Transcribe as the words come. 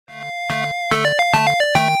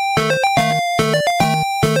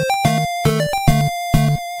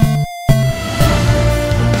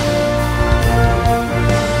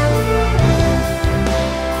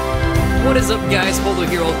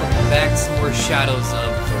Shadows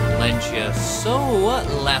of Valentia. So,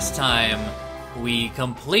 last time we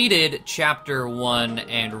completed Chapter 1,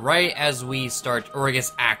 and right as we start, or I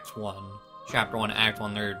guess Act 1. Chapter 1, Act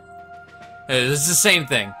 1, this is the same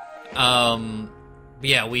thing. But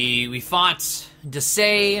yeah, we fought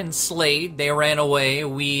Desai and Slade. They ran away.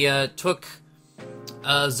 We took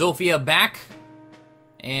Zophia back,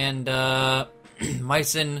 and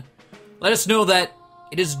Mycen let us know that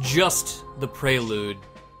it is just the prelude.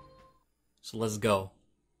 So let's go.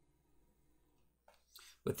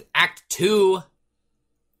 With Act 2,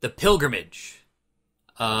 The Pilgrimage.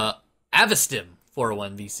 Avestim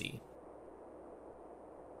 401 VC.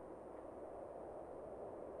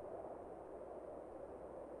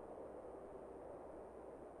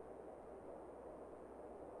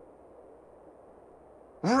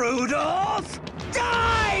 Rudolph,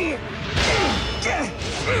 die!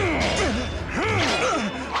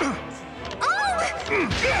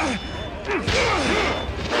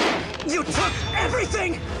 You took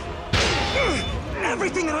everything!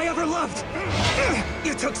 Everything that I ever loved!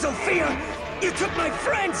 You took Zophia! You took my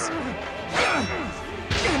friends!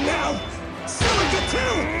 And now, Celica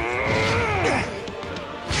too!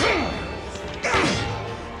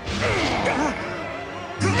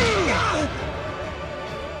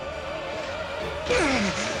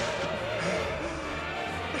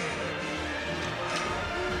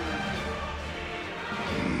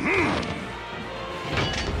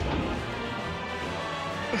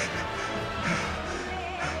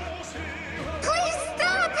 Please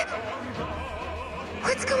stop!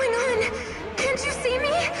 What's going on? Can't you see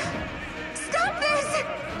me? Stop this!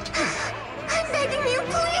 I'm begging you,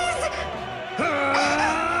 please!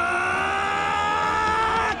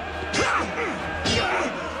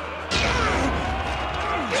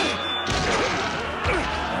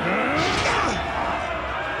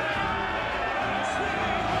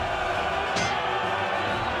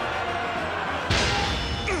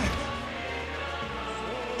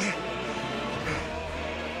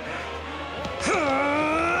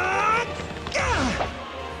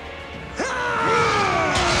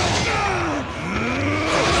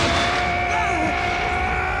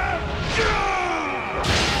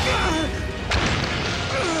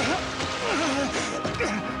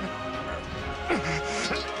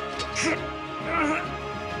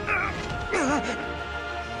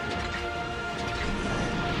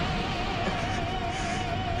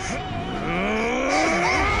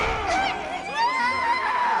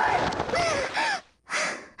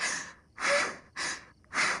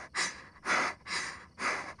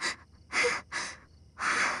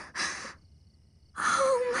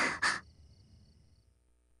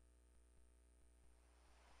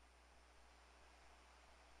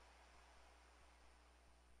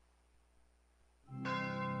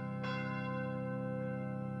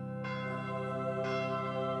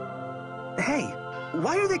 Hey,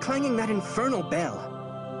 why are they clanging that infernal bell?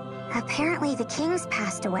 Apparently the king's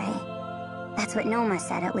passed away. That's what Noma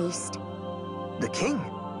said, at least. The king?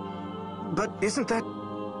 But isn't that...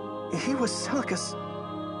 he was Celica's...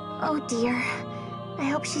 Oh dear. I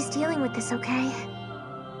hope she's dealing with this okay.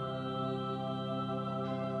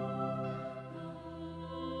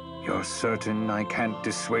 You're certain I can't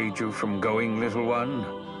dissuade you from going, little one?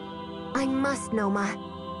 I must, Noma.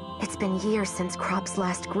 It's been years since crops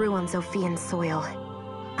last grew on Zophian soil.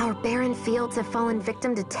 Our barren fields have fallen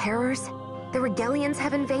victim to terrors. The Regalians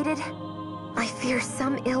have invaded. I fear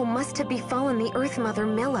some ill must have befallen the Earth Mother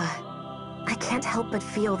Milla. I can't help but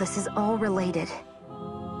feel this is all related.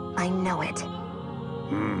 I know it.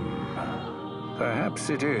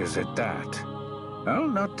 Perhaps it is at that. I'll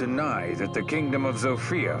not deny that the kingdom of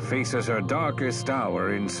Zophia faces her darkest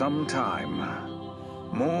hour in some time.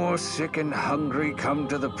 More sick and hungry come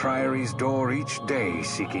to the Priory's door each day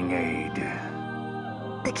seeking aid.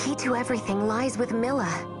 The key to everything lies with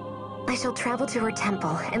Milla. I shall travel to her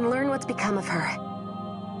temple and learn what's become of her.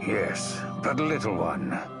 Yes, but little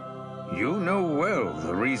one, you know well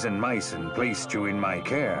the reason Mycen placed you in my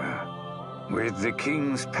care. With the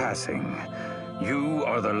king's passing, you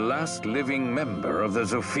are the last living member of the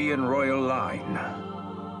Zophian royal line.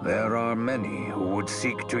 There are many who would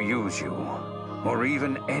seek to use you, or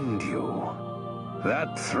even end you.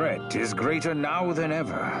 That threat is greater now than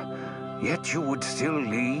ever, yet you would still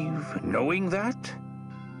leave, knowing that?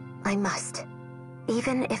 I must.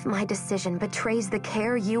 Even if my decision betrays the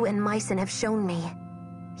care you and Mycen have shown me.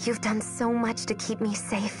 You've done so much to keep me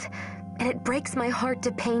safe, and it breaks my heart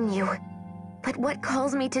to pain you. But what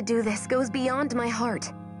calls me to do this goes beyond my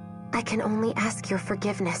heart. I can only ask your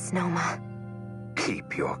forgiveness, Noma.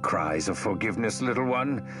 Keep your cries of forgiveness, little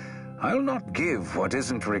one. I'll not give what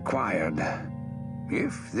isn't required.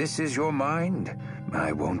 If this is your mind,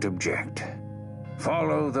 I won't object.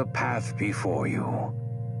 Follow the path before you.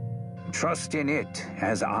 Trust in it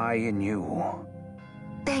as I in you.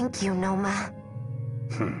 Thank you, Noma.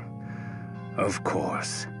 Of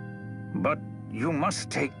course. But you must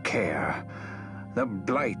take care. The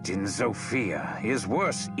blight in Zophia is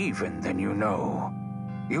worse even than you know.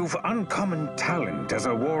 You've uncommon talent as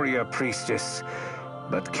a warrior priestess,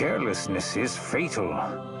 but carelessness is fatal.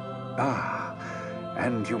 Ah,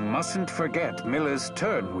 and you mustn't forget Miller's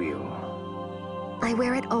turn wheel. I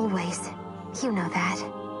wear it always. You know that.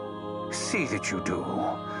 See that you do.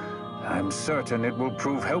 I'm certain it will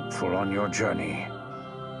prove helpful on your journey.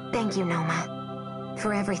 Thank you, Noma.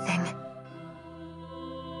 For everything.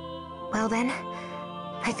 Well then,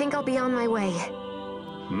 I think I'll be on my way.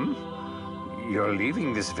 You're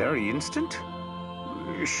leaving this very instant?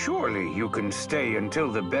 Surely you can stay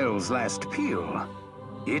until the bell's last peal.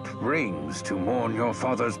 It rings to mourn your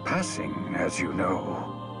father's passing, as you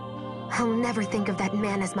know. I'll never think of that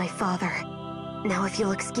man as my father. Now if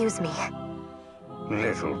you'll excuse me.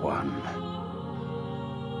 Little one.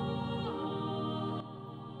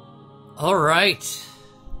 Alright.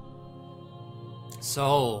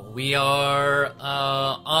 So, we are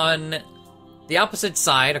on the opposite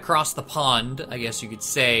side, across the pond, I guess you could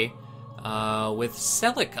say, with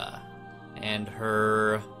Celica. And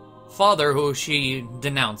her father, who she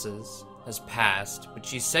denounces, has passed, but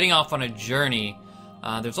she's setting off on a journey.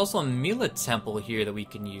 There's also a Mila temple here that we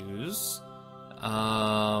can use.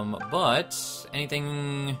 But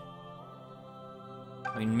anything...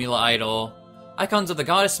 I mean, Mila idol. Icons of the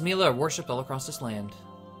goddess Mila are worshipped all across this land.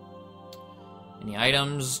 Any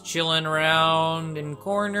items chilling around in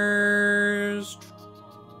corners?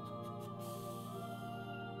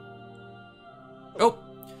 Oh,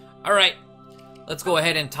 alright. Let's go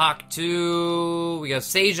ahead and talk to... We got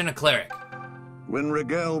Sage and a Cleric. When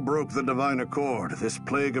Rigel broke the divine accord, this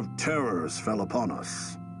plague of terrors fell upon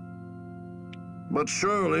us. But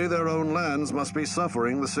surely their own lands must be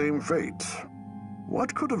suffering the same fate.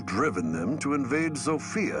 What could have driven them to invade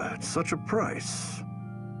Zophia at such a price?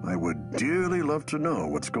 I would dearly love to know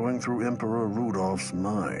what's going through Emperor Rudolph's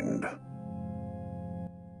mind.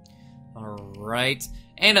 Alright.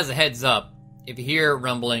 And as a heads up, if you hear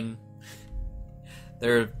rumbling,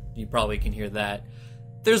 you probably can hear that.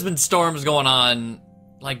 There's been storms going on,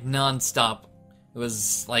 like, non-stop. It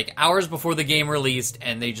was, like, hours before the game released,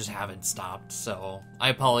 and they just haven't stopped. So, I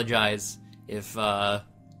apologize if there's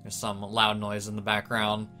some loud noise in the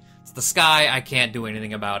background. It's the sky, I can't do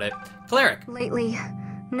anything about it. Cleric! Lately,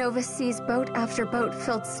 Nova sees boat after boat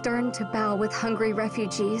filled stern to bow with hungry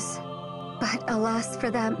refugees. But alas for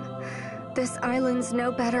them, this island's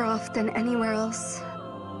no better off than anywhere else.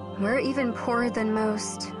 We're even poorer than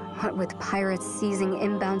most, what with pirates seizing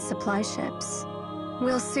inbound supply ships.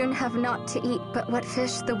 We'll soon have naught to eat but what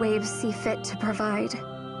fish the waves see fit to provide.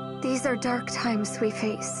 These are dark times we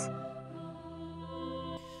face.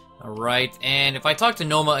 Alright, and if I talk to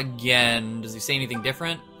Noma again, does he say anything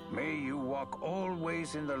different? May you walk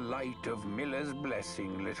always in the light of Miller's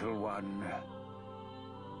blessing, little one.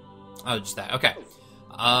 Oh, just that. Okay.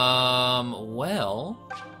 Well,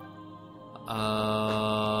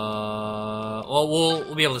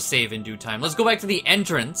 we'll be able to save in due time. Let's go back to the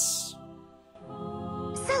entrance.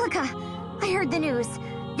 Celica, I heard the news.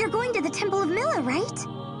 You're going to the Temple of Miller, right?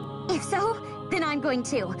 If so, then I'm going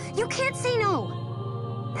too. You can't say no.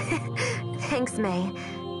 Thanks, May.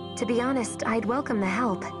 To be honest, I'd welcome the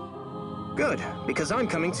help. Good, because I'm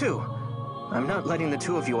coming too. I'm not letting the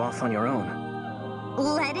two of you off on your own.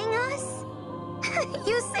 Letting us?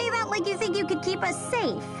 You say that like you think you could keep us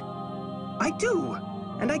safe. I do,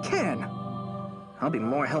 and I can. I'll be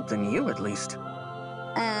more help than you, at least.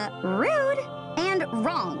 Rude and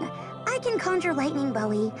wrong. I can conjure lightning,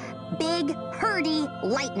 Bowie. Big, purdy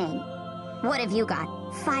lightning. What have you got?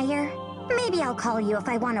 Fire? Maybe I'll call you if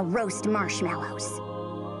I want to roast marshmallows.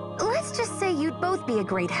 Let's just say you'd both be a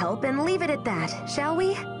great help and leave it at that, shall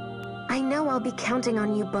we? I know I'll be counting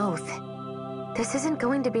on you both. This isn't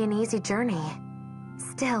going to be an easy journey.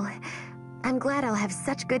 Still, I'm glad I'll have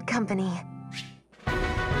such good company.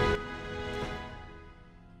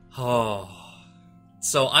 Oh.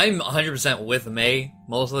 So I'm 100% with May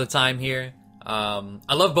most of the time here.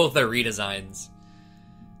 I love both their redesigns.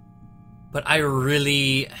 But I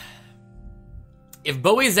really... If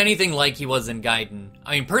Bowie's anything like he was in Gaiden,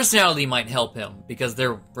 I mean, personality might help him, because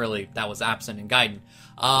that was absent in Gaiden.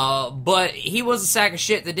 But he was a sack of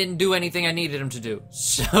shit that didn't do anything I needed him to do.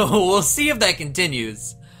 So, we'll see if that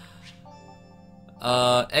continues.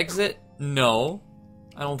 Exit? No.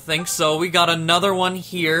 I don't think so. We got another one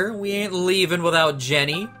here. We ain't leaving without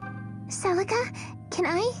Jenny. Celica, Can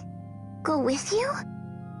I go with you?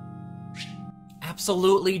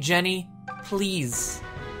 Absolutely, Jenny. Please.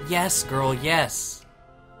 Yes, girl, yes.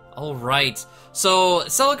 Alright. So,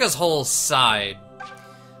 Celica's whole side,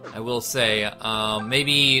 I will say,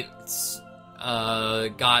 maybe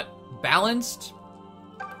got balanced,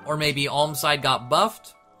 or maybe Alm's side got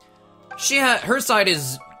buffed. Her side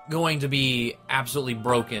is going to be absolutely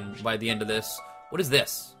broken by the end of this. What is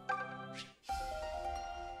this?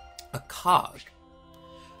 A cog.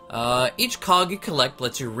 Each cog you collect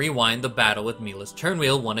lets you rewind the battle with Mila's turn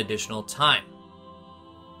wheel one additional time.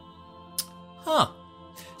 Huh.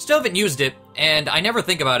 Still haven't used it, and I never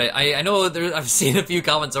think about it. I know I've seen a few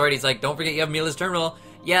comments already. It's like, don't forget you have Mila's turn wheel.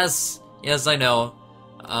 Yes, I know.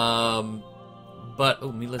 But,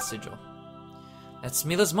 oh, Mila's sigil. That's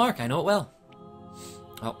Mila's mark, I know it well.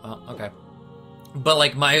 Oh, okay. But,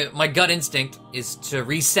 like, my gut instinct is to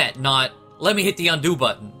reset, not let me hit the undo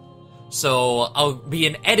button. So I'll be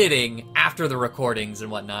in editing after the recordings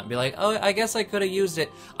and whatnot, and be like, oh, I guess I could have used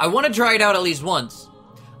it. I want to try it out at least once.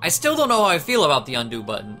 I still don't know how I feel about the undo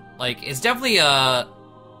button. Like, it's definitely a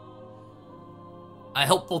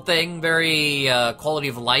helpful thing, very quality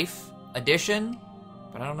of life addition,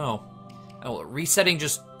 but I don't know. Oh, resetting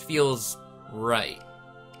just feels right,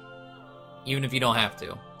 even if you don't have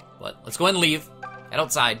to. But let's go ahead and leave. Head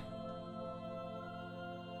outside.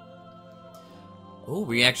 Oh,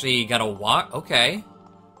 we actually got a walk. Okay.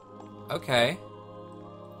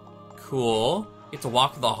 Cool. Get to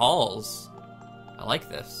walk the halls. I like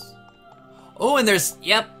this. Oh, and there's...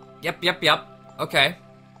 Yep. Okay.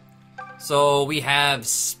 So we have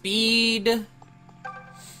speed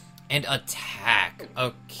and attack.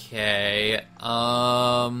 Okay.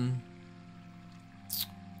 I'm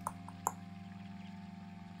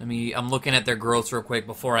looking at their growths real quick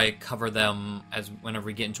before I cover them whenever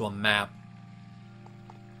we get into a map.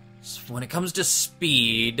 So when it comes to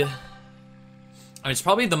speed, it's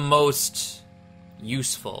probably the most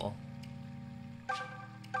useful.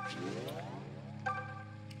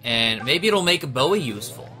 And maybe it'll make Bowie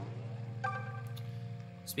useful.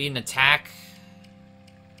 Speed and attack.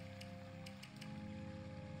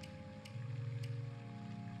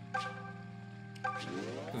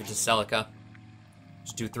 Give it to Celica.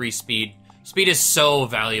 Just do 3 speed. Speed is so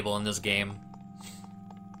valuable in this game.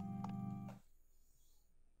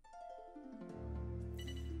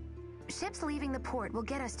 Ships leaving the port will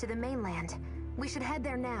get us to the mainland. We should head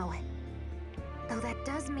there now. Though that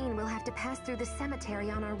does mean we'll have to pass through the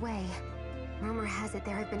cemetery on our way. Rumor has it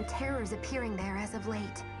there have been terrors appearing there as of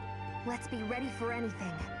late. Let's be ready for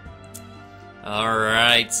anything.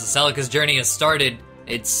 Alright, so Celica's journey has started.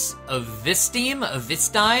 It's Avistime?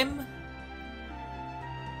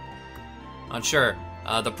 Not sure.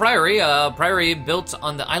 The Priory built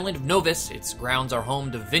on the island of Novus. Its grounds are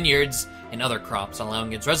home to vineyards and other crops,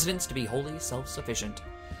 allowing its residents to be wholly self-sufficient.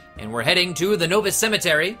 And we're heading to the Novus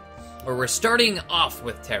Cemetery, where we're starting off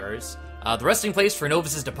with terrors. The resting place for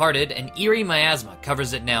Novus's departed, an eerie miasma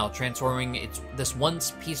covers it now, transforming this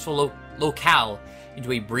once peaceful locale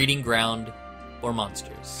into a breeding ground for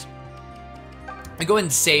monsters. I go ahead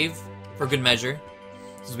and save for good measure,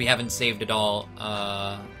 since we haven't saved at all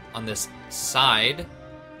on this side.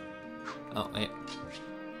 Oh, wait.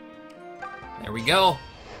 There we go.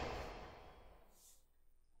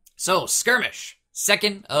 So, Skirmish,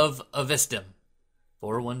 2nd of Avistum,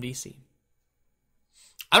 401 VC.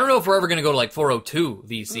 I don't know if we're ever going to go to, like, 402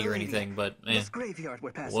 VC or anything, but, This graveyard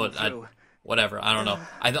we're passing through. Whatever, I don't know.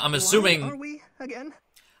 I'm assuming... Why are we again?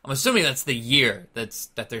 I'm assuming that's the year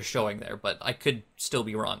that they're showing there, but I could still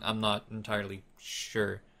be wrong. I'm not entirely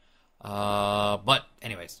sure. But,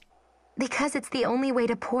 anyways. Because it's the only way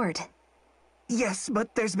to port. Yes,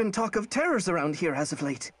 but there's been talk of terrors around here as of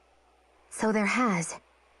late. So there has.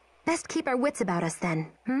 Best keep our wits about us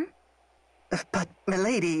then, But,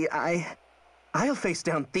 milady, I'll face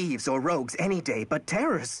down thieves or rogues any day, but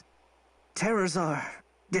terrors are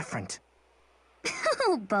different.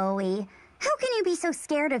 Oh, Bowie. How can you be so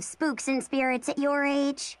scared of spooks and spirits at your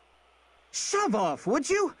age? Shove off, would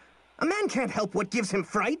you? A man can't help what gives him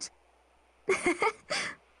fright.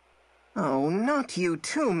 Oh, not you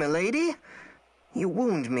too, milady. You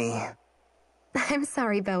wound me. I'm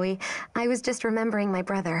sorry, Bowie. I was just remembering my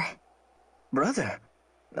brother. Brother?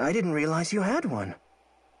 I didn't realize you had one.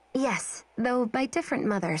 Yes, though by different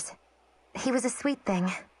mothers. He was a sweet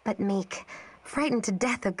thing, but meek, frightened to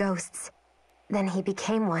death of ghosts. Then he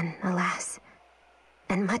became one, alas.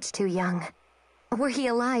 And much too young. Were he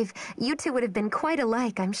alive, you two would have been quite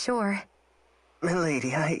alike, I'm sure.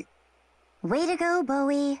 Milady, Way to go,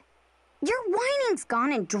 Bowie. Your whining's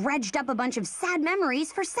gone and dredged up a bunch of sad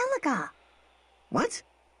memories for Celica. What?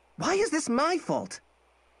 Why is this my fault?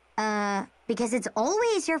 Because it's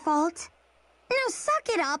always your fault. Now suck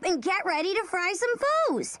it up and get ready to fry some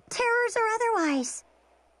foes, terrors or otherwise.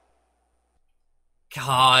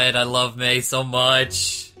 God, I love May so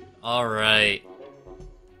much. Alright.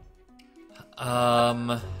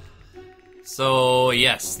 So,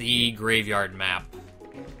 yes, the graveyard map.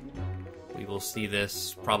 We will see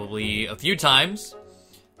this probably a few times.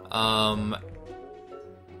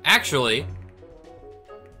 Actually,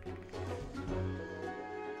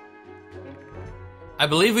 I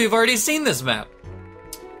believe we've already seen this map.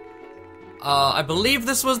 I believe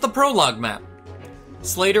this was the prologue map.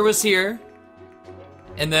 Slater was here,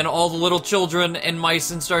 and then all the little children and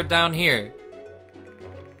Mycen start down here.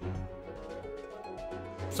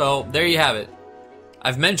 So, there you have it.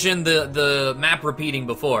 I've mentioned the map repeating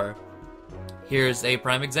before. Here's a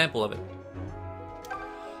prime example of it.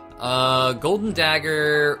 Golden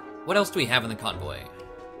Dagger. What else do we have in the convoy?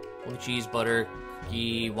 Blue cheese, butter,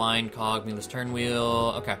 cookie, wine, cog, meatless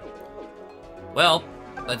turnwheel. Okay. Well,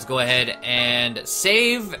 let's go ahead and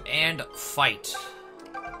save and fight.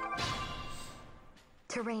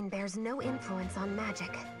 Terrain bears no influence on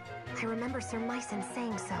magic. I remember Sir Mycen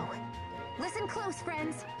saying so. Listen close,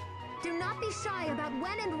 friends. Do not be shy about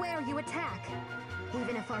when and where you attack.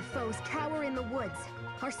 Even if our foes cower in the woods,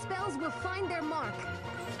 our spells will find their mark.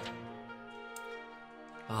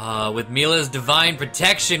 With Mila's divine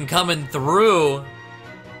protection coming through.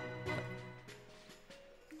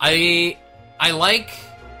 I like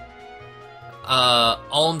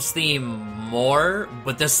Alm's theme more,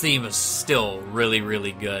 but this theme is still really,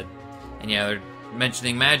 really good. And yeah, they're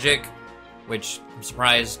mentioning magic, which I'm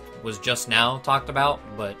surprised was just now talked about,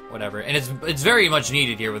 but whatever. And it's very much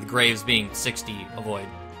needed here with Graves being 60 avoid.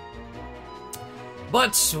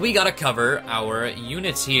 But we gotta cover our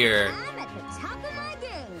units here. I'm at the top of my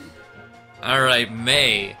game. Alright,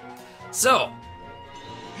 May. So,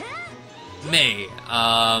 May,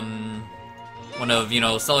 one of,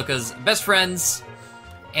 Celica's best friends,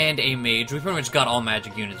 and a mage. We pretty much got all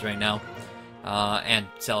magic units right now. And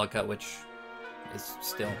Celica, which is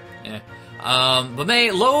still, but May,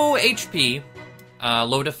 low HP,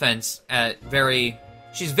 low defense,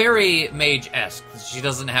 she's very mage-esque. She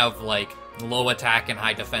doesn't have, low attack and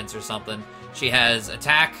high defense or something. She has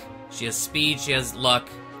attack, she has speed, she has luck,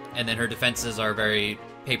 and then her defenses are very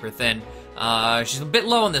paper thin. She's a bit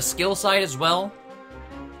low on the skill side as well,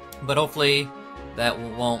 but hopefully that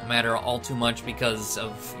won't matter all too much because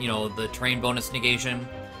of, the terrain bonus negation.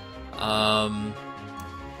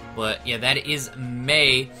 But yeah, that is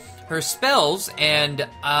May. Her spells, and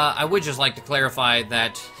I would just like to clarify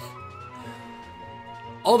that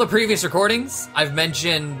all the previous recordings, I've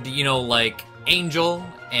mentioned, Angel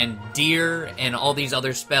and Deer and all these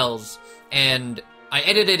other spells, and I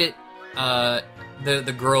edited it,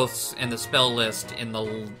 the growths and the spell list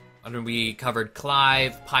when we covered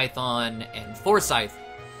Clive, Python, and Forsyth,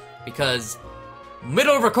 because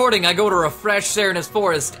middle of recording, I go to refresh Serenus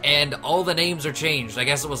Forest, and all the names are changed. I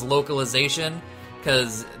guess it was localization,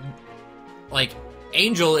 because,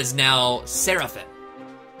 Angel is now Seraphim.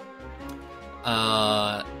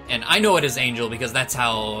 And I know it is Angel, because that's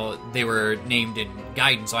how they were named in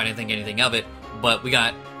Gaiden, so I didn't think anything of it, but we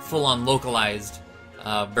got full-on localized,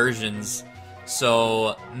 versions.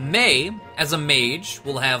 So, May, as a mage,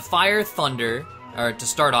 will have Fire, Thunder, to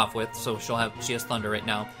start off with, so she has Thunder right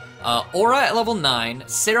now. Aura at level 9,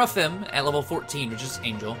 Seraphim at level 14, which is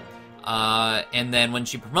Angel. And then when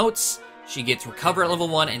she promotes, she gets Recover at level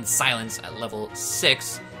 1 and Silence at level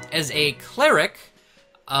 6. As a Cleric,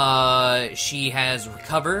 she has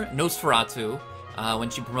Recover, Nosferatu. When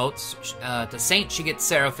she promotes to Saint, she gets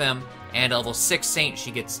Seraphim, and at level 6 Saint,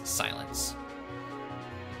 she gets Silence.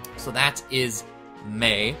 So that is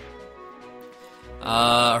May.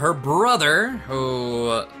 Her brother,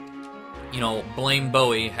 who... blame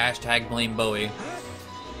Bowie, hashtag blame Bowie.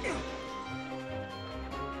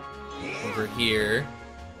 Over here.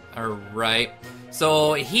 Alright.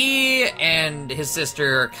 So he and his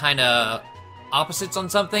sister are kind of opposites on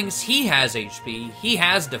some things. He has HP, he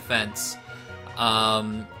has defense,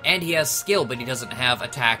 and he has skill, but he doesn't have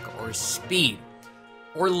attack or speed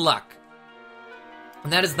or luck.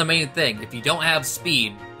 And that is the main thing. If you don't have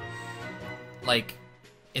speed,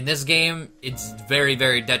 in this game, it's very,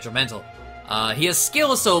 very detrimental. He has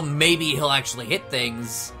skill, so maybe he'll actually hit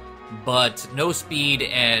things, but no speed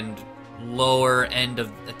and lower end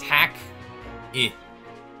of attack,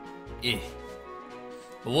 But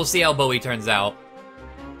we'll see how Bowie turns out.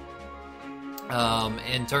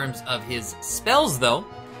 In terms of his spells, though,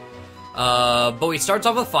 Bowie starts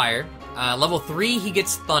off with Fire. Level 3, he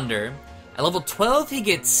gets Thunder. At level 12, he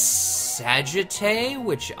gets Sagittae,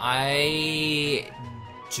 which I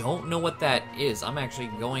don't know what that is. I'm actually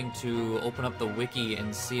going to open up the wiki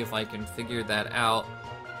and see if I can figure that out.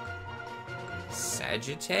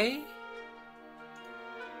 Sagittae?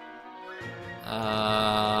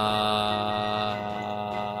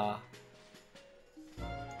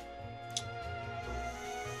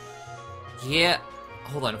 Yeah.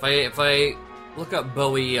 Hold on. If I look up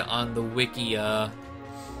Bowie on the wiki, tell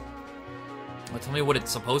me what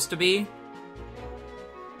it's supposed to be.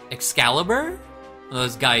 Excalibur? No,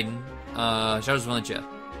 it's Gaiden. Shadows of Valentia.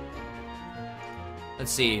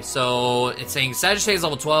 Let's see. So it's saying Sagittae is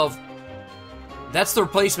level 12. That's the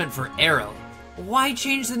replacement for Arrow. Why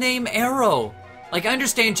change the name Arrow? Like, I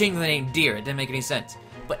understand changing the name Deer. It didn't make any sense.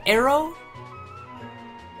 But Arrow?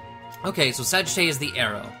 Okay, so Sagittae is the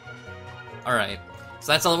Arrow. Alright.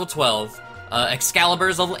 So that's level 12. Excalibur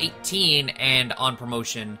is level 18, and on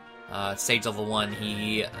promotion, Sage level 1,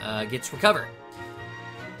 he gets Recover.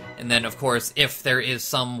 And then, of course, if there is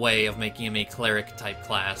some way of making him a cleric-type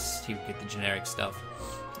class, he would get the generic stuff.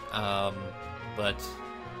 But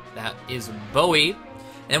that is Bowie.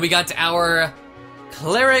 And we got to our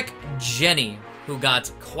cleric Jenny, who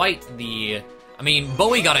got quite the... I mean,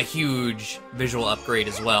 Bowie got a huge visual upgrade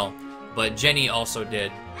as well, but Jenny also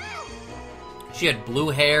did. She had blue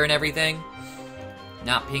hair and everything,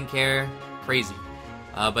 not pink hair. Crazy.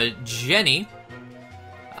 But Jenny,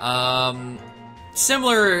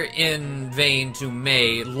 similar in vein to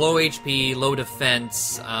May, low HP, low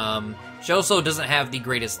defense. She also doesn't have the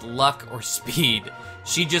greatest luck or speed.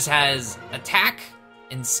 She just has attack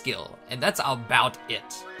and skill, and that's about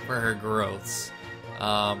it for her growths.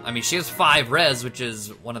 I mean, she has 5 res, which is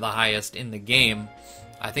one of the highest in the game.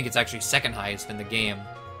 I think it's actually second highest in the game.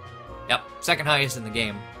 Yep, second highest in the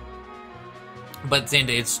game. But at the end of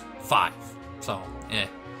the day, it's 5. So,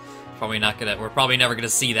 probably not gonna. We're probably never gonna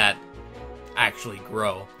see that actually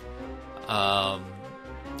grow.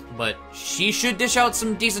 But she should dish out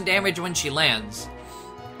some decent damage when she lands.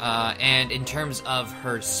 And in terms of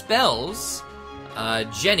her spells,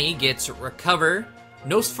 Jenny gets Recover,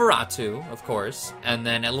 Nosferatu, of course, and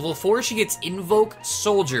then at level 4 she gets Invoke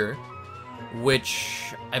Soldier,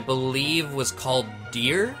 which I believe was called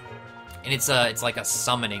Deer, and it's like a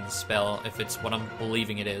summoning spell, if it's what I'm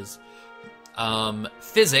believing it is.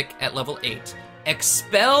 Physic at level 8,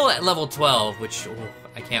 Expel at level 12, which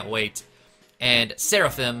I can't wait, and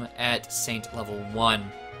Seraphim at Saint level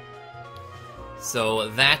 1. So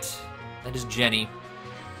that is Jenny.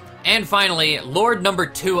 And finally, Lord number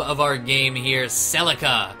 2 of our game here,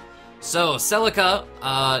 Celica. So, Celica,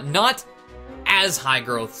 not as high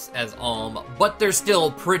growths as Alm, but they're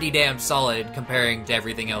still pretty damn solid comparing to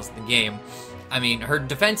everything else in the game. I mean, her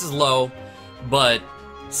defense is low, but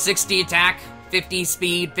 60 attack, 50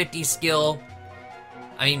 speed, 50 skill.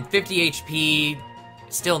 I mean, 50 HP,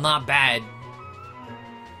 still not bad.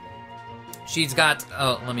 She's got,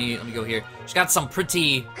 let me go here. She's got some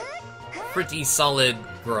pretty solid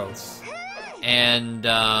growths, and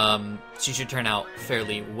she should turn out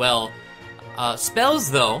fairly well.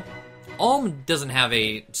 Spells, though, Alm doesn't have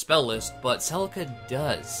a spell list, but Celica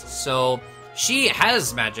does. So she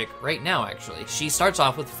has magic right now, actually. She starts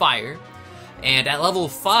off with Fire, and at level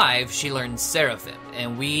 5, she learns Seraphim,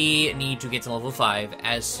 and we need to get to level 5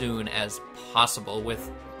 as soon as possible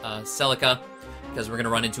with Celica, because we're going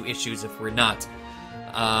to run into issues if we're not.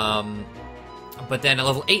 But then at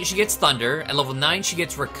level 8, she gets Thunder. At level 9, she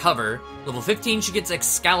gets Recover. Level 15, she gets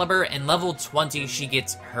Excalibur. And level 20, she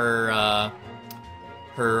gets her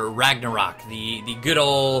Ragnarok, the good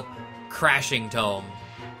old crashing tome.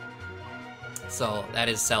 So that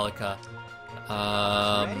is Celica.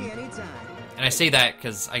 And I say that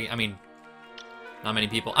because, I mean, not many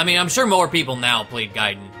people... I mean, I'm sure more people now played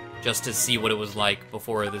Gaiden just to see what it was like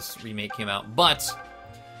before this remake came out. But...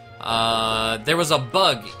 there was a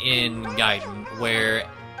bug in Gaiden where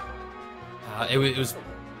it was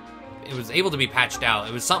able to be patched out.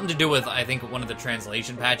 It was something to do with, I think, one of the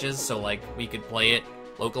translation patches, so like we could play it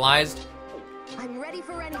localized. I'm ready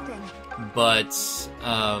for anything. But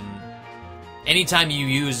anytime you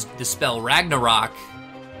used the spell Ragnarok,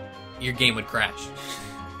 your game would crash.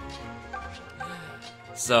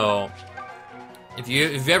 So if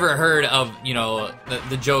you've ever heard of, you know,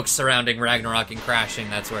 the jokes surrounding Ragnarok and crashing,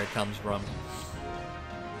 that's where it comes from.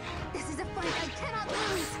 This is a fight I cannot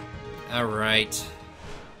lose. All right.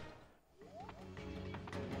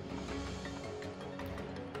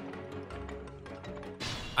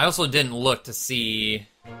 I also didn't look to see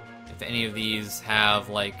if any of these have,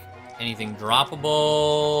 like, anything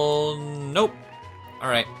droppable. Nope. All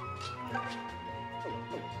right.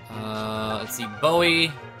 Let's see,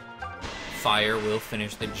 Bowie. fire will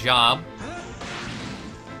finish the job.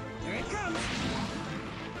 Here it comes.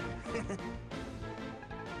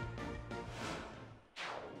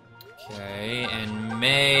 Okay, and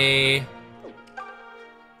May...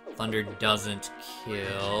 Thunder doesn't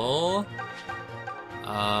kill.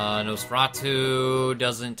 Nosferatu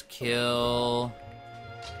doesn't kill.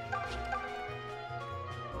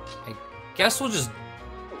 I guess we'll just...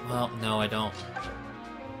 Well, no, I don't.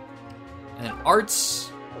 And then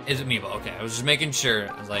Arts is Amiibo. Okay, I was just making sure.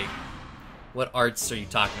 I was like, what Arts are you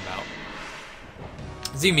talking about?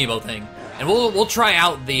 It's the Amiibo thing. And we'll try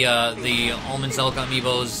out the Alm and Celica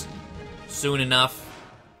Amiibos soon enough.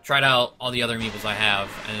 Tried out all the other Amiibos I have,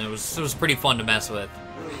 and it was pretty fun to mess with.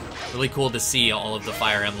 Really cool to see all of the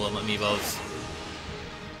Fire Emblem Amiibos.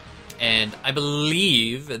 And I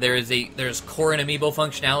believe there's core and Amiibo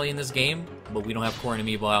functionality in this game, but we don't have core and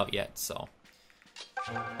Amiibo out yet, so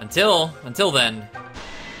until then,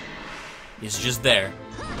 it's just there,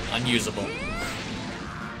 unusable.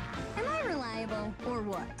 Am I reliable, or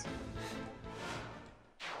what?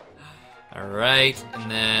 Alright, and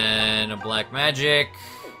then a black magic.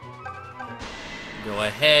 Go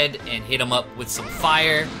ahead and hit him up with some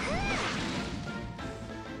fire.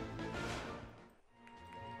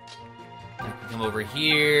 I can come over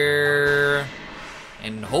here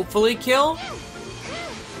and hopefully kill.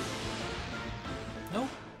 Nope.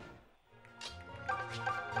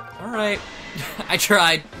 Alright. I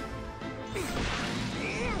tried.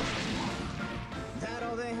 That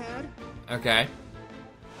all they had? Okay.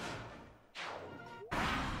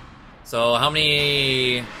 So how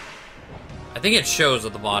many... I think it shows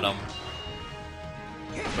at the bottom.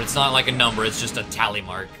 But it's not like a number, it's just a tally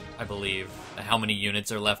mark, I believe. How many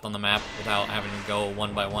units are left on the map without having to go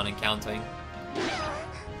one by one and counting.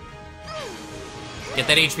 Get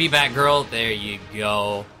that HP back, girl. There you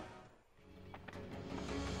go.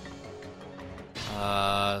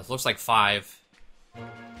 Looks like 5.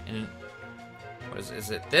 And what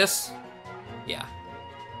is it this? Yeah.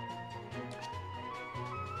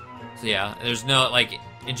 So yeah, there's no, like,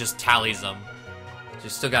 it just tallies them.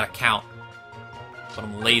 Just still gotta count. But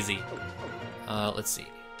I'm lazy. Let's see.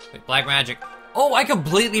 Wait, black magic. Oh, I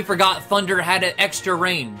completely forgot Thunder had an extra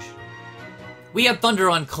range. We had Thunder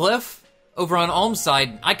on Cliff, over on Alm's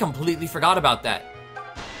side. I completely forgot about that.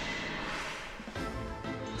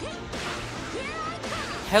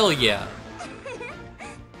 Hell yeah.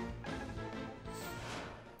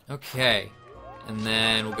 Okay. And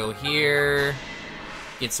then we'll go here.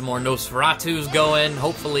 Get some more Nosferatus going,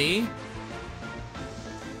 hopefully.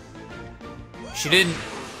 She didn't...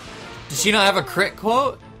 Did she not have a crit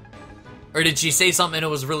quote? Or did she say something and it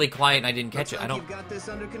was really quiet and I didn't catch it? I don't... You've got this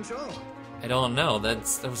under control. I don't know. That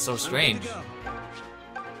was so strange.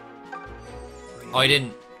 Oh, I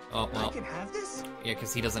didn't... Oh, well. I can have this? Yeah,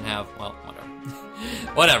 because he doesn't have... Well, whatever.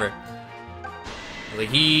 Whatever. Like,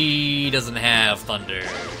 he doesn't have Thunder.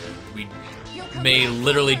 We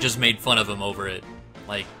literally just made fun of him over it.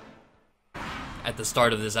 Like, at the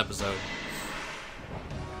start of this episode.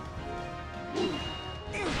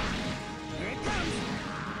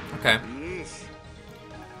 Okay.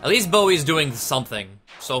 At least Bowie's doing something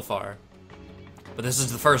so far. But this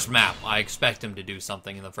is the first map. I expect him to do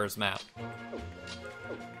something in the first map.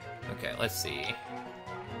 Okay, let's see.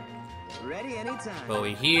 Ready anytime.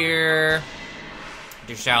 Bowie here.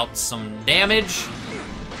 Dish out some damage.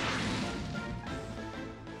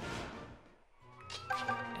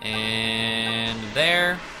 And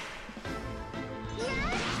there.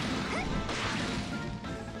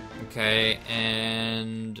 Okay,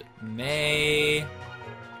 and May...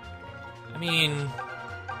 I mean...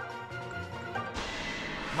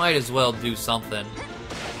 Might as well do something.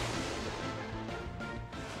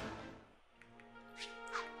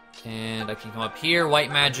 And I can come up here,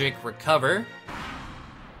 white magic, recover.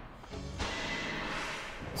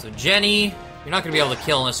 So Jenny, you're not going to be able to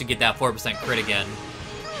kill unless you get that 4% crit again.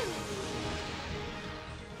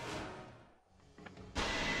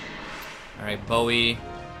 Alright, Bowie.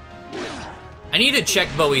 I need to check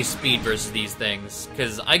Bowie's speed versus these things,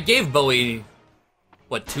 because I gave Bowie,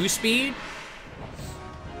 what, 2 speed?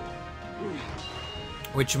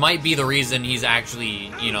 Which might be the reason he's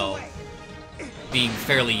actually, you know, being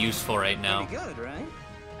fairly useful right now. Pretty good, right?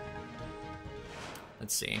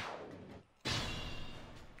 Let's see.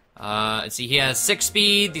 Let's see, he has 6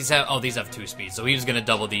 speed, these have 2 speed, so he was gonna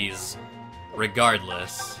double these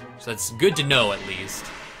regardless. So that's good to know, at least.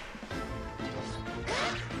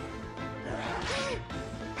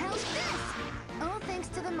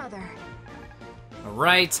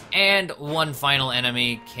 Alright, and one final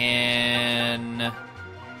enemy can...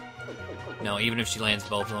 No, even if she lands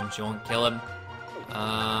both of them, she won't kill him.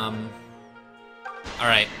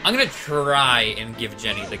 Alright, I'm gonna try and give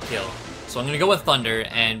Jenny the kill. So I'm gonna go with Thunder,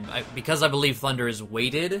 and because I believe Thunder is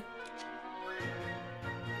weighted...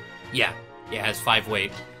 Yeah, it has 5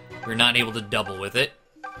 weight. We're not able to double with it.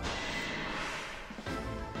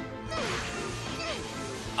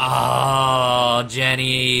 Oh,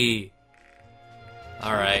 Jenny!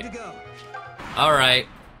 Alright. Alright.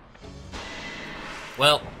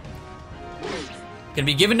 Well, gonna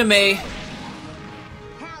be given to May.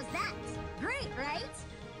 How's that? Great, right?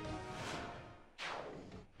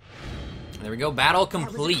 There we go, battle That was a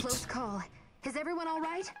complete. close call. Is everyone all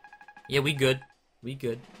right? Yeah, we good. We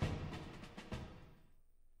good.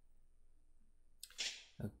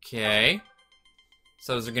 Okay.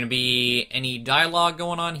 So is there gonna be any dialogue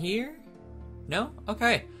going on here? No?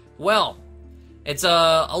 Okay. Well, it's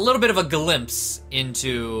a little bit of a glimpse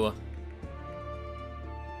into...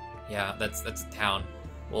 Yeah, that's a town.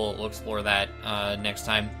 We'll explore that next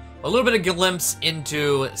time. A little bit of glimpse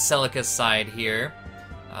into Celica's side here.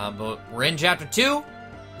 But we're in Chapter 2,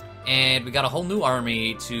 and we got a whole new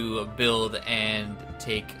army to build and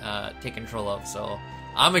take control of. So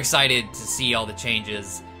I'm excited to see all the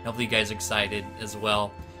changes. Hopefully you guys are excited as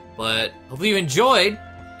well. But hopefully you enjoyed,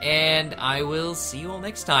 and I will see you all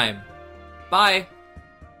next time. Bye!